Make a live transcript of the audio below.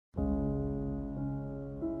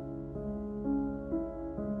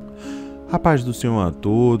A paz do Senhor a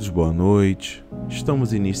todos, boa noite.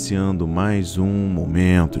 Estamos iniciando mais um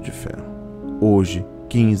Momento de Fé. Hoje,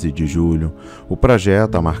 15 de julho, o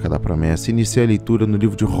Projeto, a marca da promessa, inicia a leitura no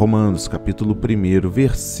livro de Romanos, capítulo 1,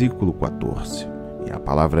 versículo 14. E a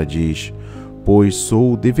palavra diz: pois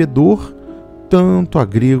sou devedor tanto a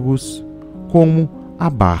gregos como a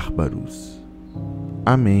bárbaros.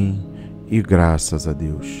 Amém e graças a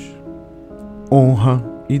Deus. Honra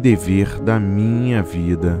e dever da minha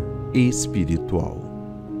vida espiritual.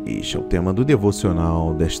 Este é o tema do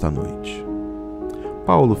devocional desta noite.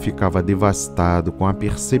 Paulo ficava devastado com a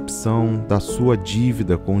percepção da sua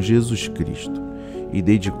dívida com Jesus Cristo e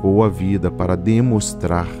dedicou a vida para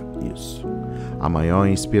demonstrar isso. A maior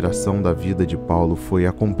inspiração da vida de Paulo foi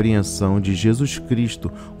a compreensão de Jesus Cristo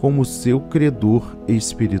como seu credor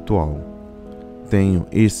espiritual. Tenho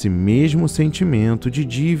esse mesmo sentimento de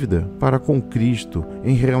dívida para com Cristo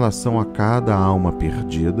em relação a cada alma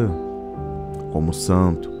perdida. Como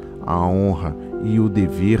santo, a honra e o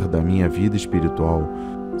dever da minha vida espiritual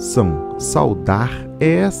são saldar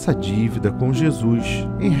essa dívida com Jesus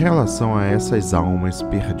em relação a essas almas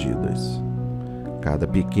perdidas. Cada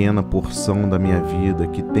pequena porção da minha vida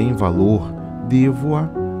que tem valor, devo-a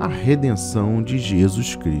à redenção de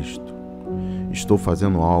Jesus Cristo. Estou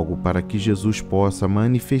fazendo algo para que Jesus possa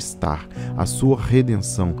manifestar a sua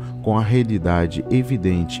redenção com a realidade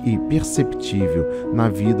evidente e perceptível na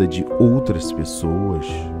vida de outras pessoas.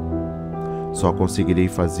 Só conseguirei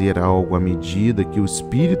fazer algo à medida que o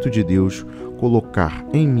Espírito de Deus colocar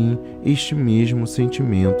em mim este mesmo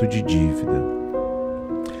sentimento de dívida.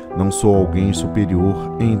 Não sou alguém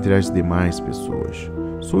superior entre as demais pessoas.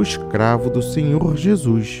 Sou escravo do Senhor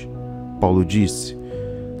Jesus. Paulo disse: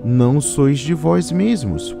 não sois de vós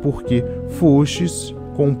mesmos, porque fostes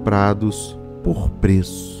comprados por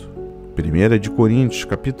preço. 1 de Coríntios,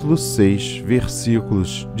 capítulo 6,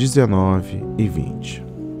 versículos 19 e 20.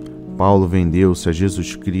 Paulo vendeu-se a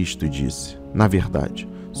Jesus Cristo e disse: na verdade,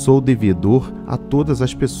 sou devedor a todas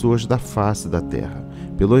as pessoas da face da terra,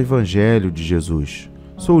 pelo Evangelho de Jesus.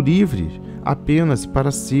 Sou livre apenas para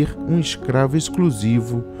ser um escravo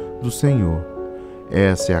exclusivo do Senhor.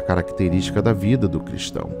 Essa é a característica da vida do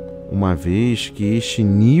cristão, uma vez que este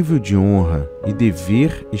nível de honra e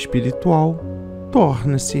dever espiritual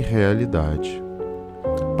torna-se realidade.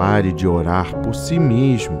 Pare de orar por si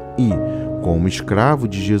mesmo e, como escravo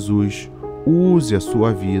de Jesus, use a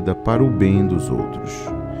sua vida para o bem dos outros.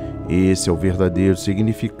 Esse é o verdadeiro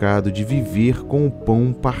significado de viver com o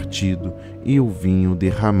pão partido e o vinho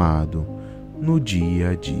derramado no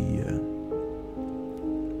dia a dia.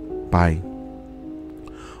 Pai,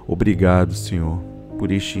 obrigado, Senhor,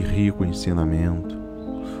 por este rico ensinamento.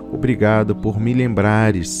 Obrigado por me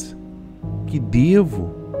lembrares que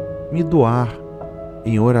devo me doar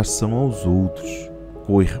em oração aos outros,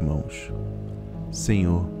 co-irmãos.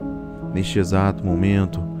 Senhor, neste exato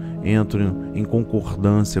momento, entro em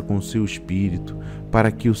concordância com o seu Espírito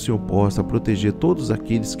para que o Senhor possa proteger todos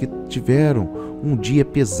aqueles que tiveram um dia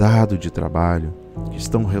pesado de trabalho, que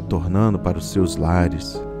estão retornando para os seus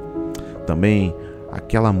lares. Também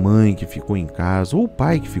aquela mãe que ficou em casa, ou o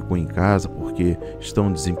pai que ficou em casa porque estão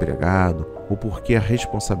desempregados, ou porque a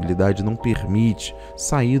responsabilidade não permite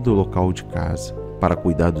sair do local de casa para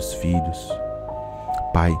cuidar dos filhos.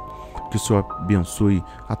 Pai, que o Senhor abençoe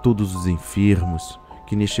a todos os enfermos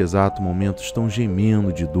que neste exato momento estão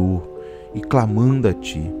gemendo de dor e clamando a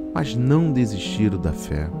Ti, mas não desistiram da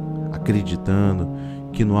fé, acreditando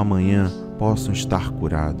que no amanhã possam estar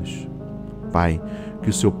curados. Pai, que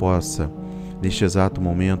o Senhor possa, neste exato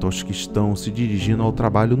momento, aos que estão se dirigindo ao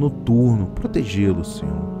trabalho noturno, protegê-los,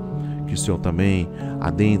 Senhor. Que o Senhor também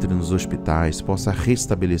adentre nos hospitais, possa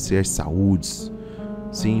restabelecer as saúdes.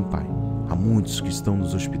 Sim, Pai, há muitos que estão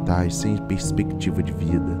nos hospitais sem perspectiva de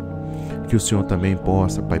vida. Que o Senhor também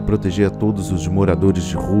possa, Pai, proteger a todos os moradores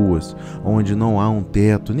de ruas, onde não há um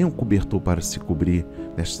teto, nem um cobertor para se cobrir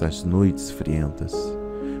nestas noites frientas.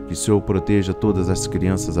 Que o Senhor proteja todas as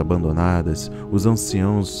crianças abandonadas, os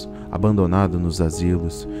anciãos abandonados nos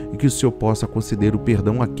asilos, e que o Senhor possa conceder o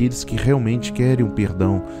perdão àqueles que realmente querem um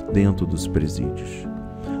perdão dentro dos presídios.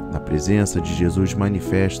 Na presença de Jesus,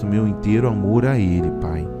 manifesto o meu inteiro amor a Ele,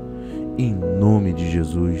 Pai. Em nome de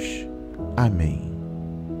Jesus. Amém.